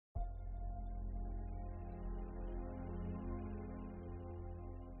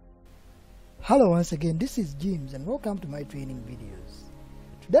Hello once again, this is James and welcome to my training videos.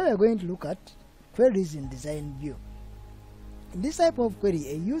 Today we are going to look at queries in Design View. In this type of query,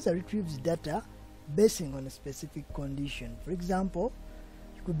 a user retrieves data basing on a specific condition. For example,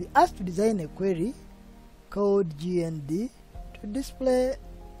 you could be asked to design a query called GND to display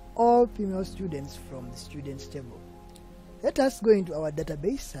all female students from the students table. Let us go into our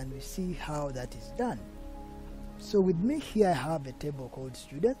database and we see how that is done. So with me here I have a table called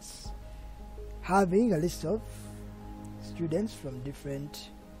students, having a list of students from different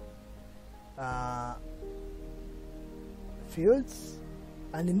fields,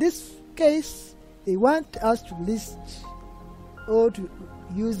 and in this case they want us to list or to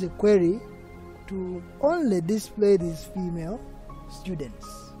use a query to only display these female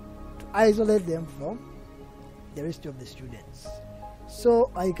students, to isolate them from the rest of the students.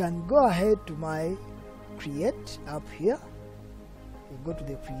 So I can go ahead to my create up here. You go to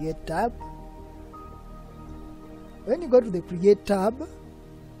the create tab. When you go to the create tab,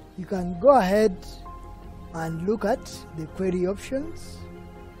 you can go ahead and look at the query options.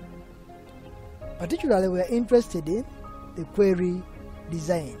 Particularly we are interested in the query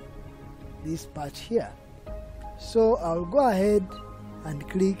design, this part here. So I'll go ahead and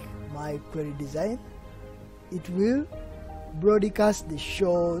click my query design. It will broadcast the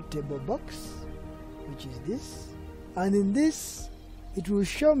show table box, which is this, and in this it will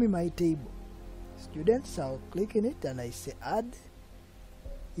show me my table students. I'll click in it and I say add.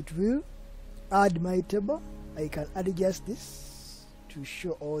 It will add my table. I can adjust this to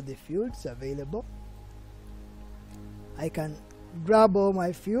show all the fields available. I can grab all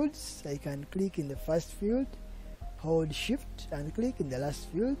my fields. I can click in the first field, hold shift and click in the last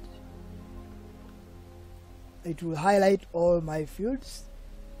field. It will highlight all my fields.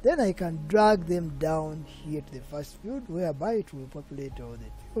 Then I can drag them down here to the first field, whereby it will populate all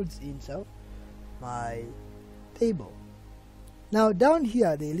the fields inside my table. Now down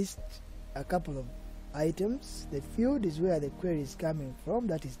here they list a couple of items. The field is where the query is coming from,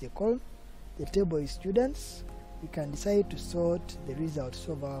 that is the column. The table is students. We can decide to sort the results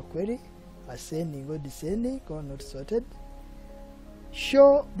of our query, ascending or descending or not sorted.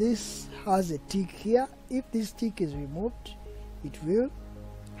 Show, this has a tick here. If this tick is removed, it will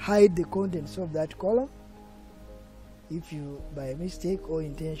hide the contents of that column. If you by mistake or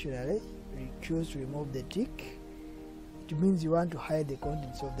intentionally choose to remove the tick, it means you want to hide the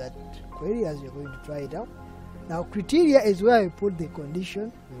contents of that query as you're going to try it out. Now criteria is where we put the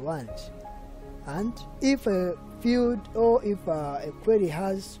condition we want, and if a field or if a query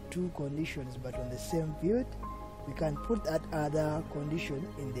has two conditions but on the same field, we can put that other condition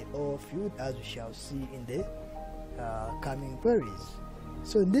in the or field, as we shall see in the coming queries.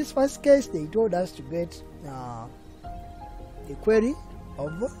 So in this first case they told us to get a query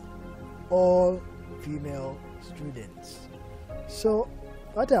of all female students. So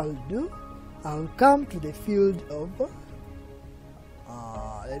what I'll do, I'll come to the field of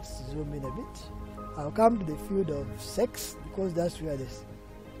let's zoom in a bit. I'll come to the field of sex, because that's where the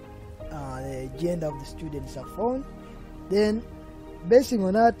gender of the students are found. Then basing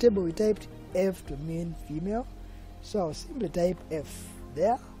on our table we typed F to mean female, so I'll simply type F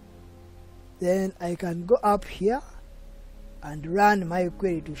there. Then I can go up here and run my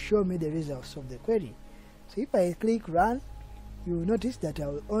query to show me the results of the query. So if I click run, you will notice that I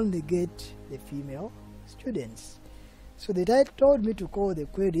will only get the female students. So the type told me to call the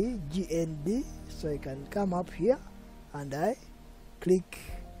query GND, so I can come up here and I click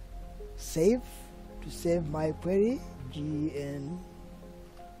save to save my query GND,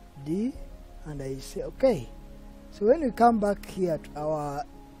 and I say okay. So when we come back here to our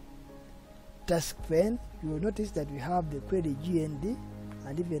task pane, you will notice that we have the query GND,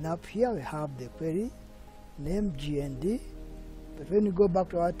 and even up here we have the query name GND. But when we go back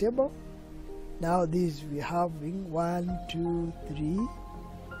to our table, now these we having 1, 2, 3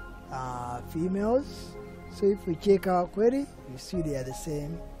 females. So if we check our query, you see they are the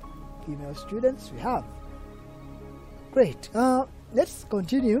same female students we have. Great. Let's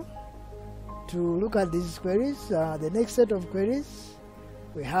continue to look at these queries. The next set of queries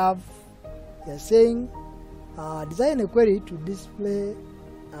we have, they are saying design a query to display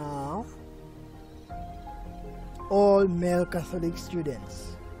all male Catholic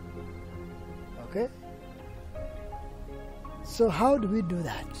students. Okay, so how do we do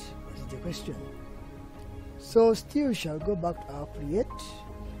that is the question. So still we shall go back to our create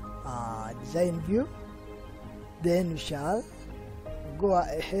design view. Then we shall go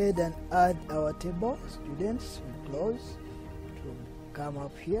ahead and add our table students. We close to come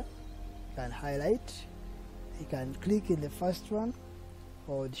up here and highlight. You can click in the first one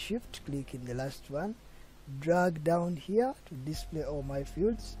hold shift, click in the last one, drag down here to display all my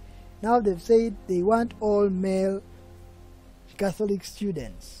fields. Now they've said they want all male Catholic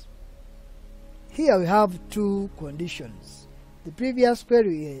students. Here we have two conditions. The previous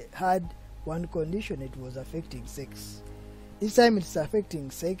query had one condition, it was affecting sex. This time it's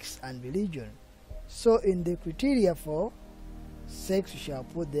affecting sex and religion. So in the criteria for sex we shall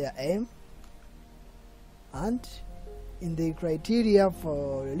put there M, and in the criteria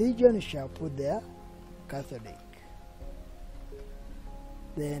for religion we shall put there Catholic.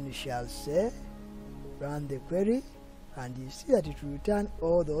 Then we shall say run the query, and you see that it will return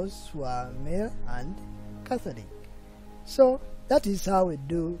all those who are male and Catholic. So that is how we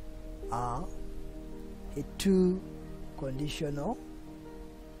do a two conditional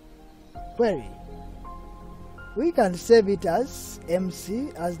query. We can save it as MC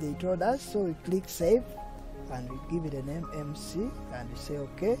as they told us, so we click save and we give it a name MC and we say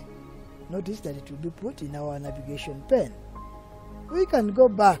OK. Notice that it will be put in our navigation pane. We can go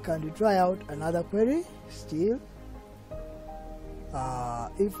back and we try out another query still.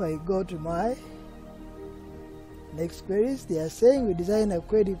 If I go to my next queries, they are saying we design a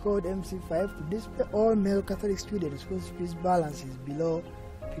query called MC5 to display all male Catholic students whose fees balance is below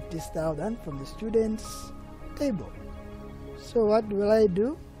 50,000 from the students table. So what will I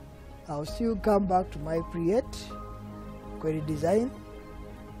do? I'll still come back to my create query design.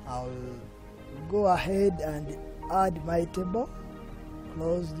 I'll go ahead and add my table,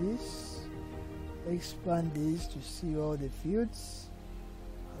 close this, expand this to see all the fields.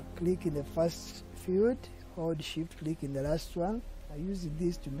 I'll click in the first field, hold shift, click in the last one. I'm using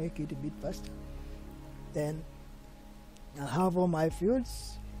this to make it a bit faster. Then I have all my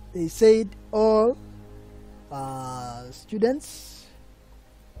fields. They said all students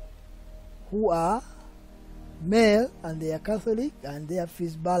who are male and they are Catholic and their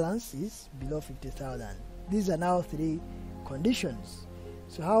fees balance is below 50,000. These are now three conditions.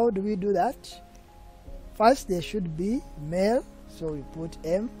 So how do we do that? First, they should be male, so we put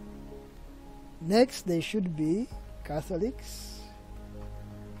M. Next, they should be Catholics,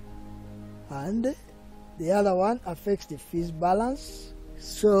 and the other one affects the fees balance,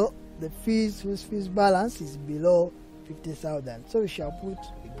 so the fees whose fees balance is below 50,000. So we shall put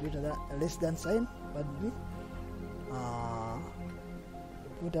a greater than, a less than sign. Pardon me.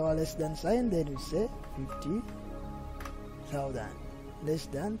 Put our less than sign, then we say 50,000, less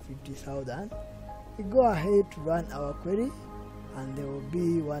than 50,000. We go ahead to run our query, and there will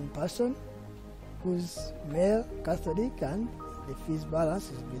be one person who's male, Catholic, and the fees balance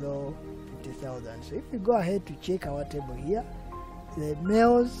is below 50,000. So if we go ahead to check our table here, the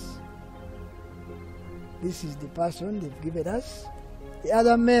males, this is the person they've given us. The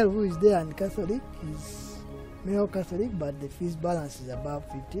other male who is there and Catholic is male Catholic, but the fees balance is above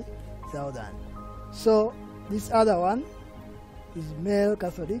 50,000. So this other one is male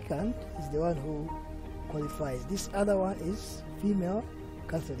Catholic and is the one who qualifies. This other one is female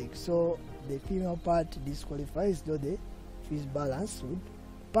Catholic, so the female part disqualifies, though the fees balance would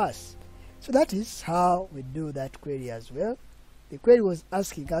pass. So that is how we do that query as well. The query was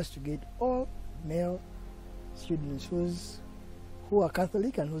asking us to get all male students who are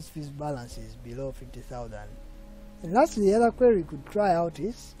Catholic and whose fees balance is below 50,000. And lastly, the other query we could try out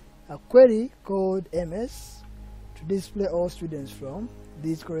is a query called MS to display all students from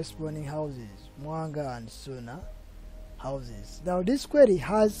these corresponding houses, Mwanga and Suna houses. Now this query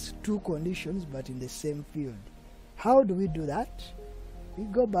has two conditions but in the same field. How do we do that? We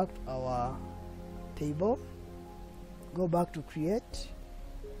go back to our table, go back to create,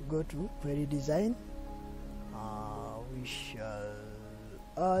 go to query design. We shall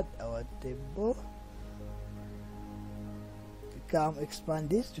add our table, come expand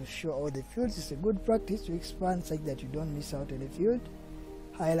this to show all the fields. It's a good practice to expand such that you don't miss out any field.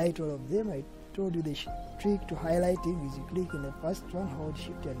 Highlight all of them. I told you the trick to highlighting is you click in the first one, hold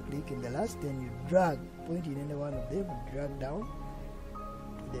shift and click in the last, then you drag, point in any one of them and drag down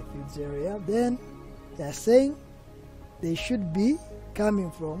to the fields area. Then they are saying they should be coming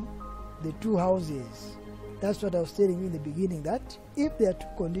from the two houses. That's what I was telling you in the beginning, that if there are two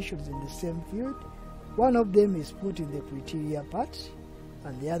conditions in the same field, one of them is put in the criteria part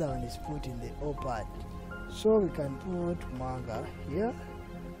and the other one is put in the O part. So we can put Mwanga here,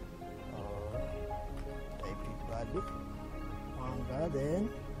 type it badly, Mwanga, then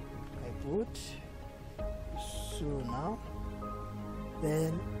I put Suna,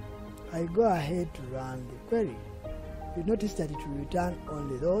 then I go ahead to run the query. You notice that it will return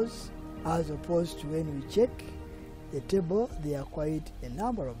only those, as opposed to when we check the table, there are quite a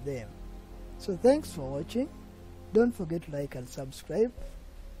number of them. So thanks for watching. Don't forget to like and subscribe.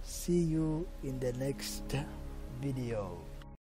 See you in the next video.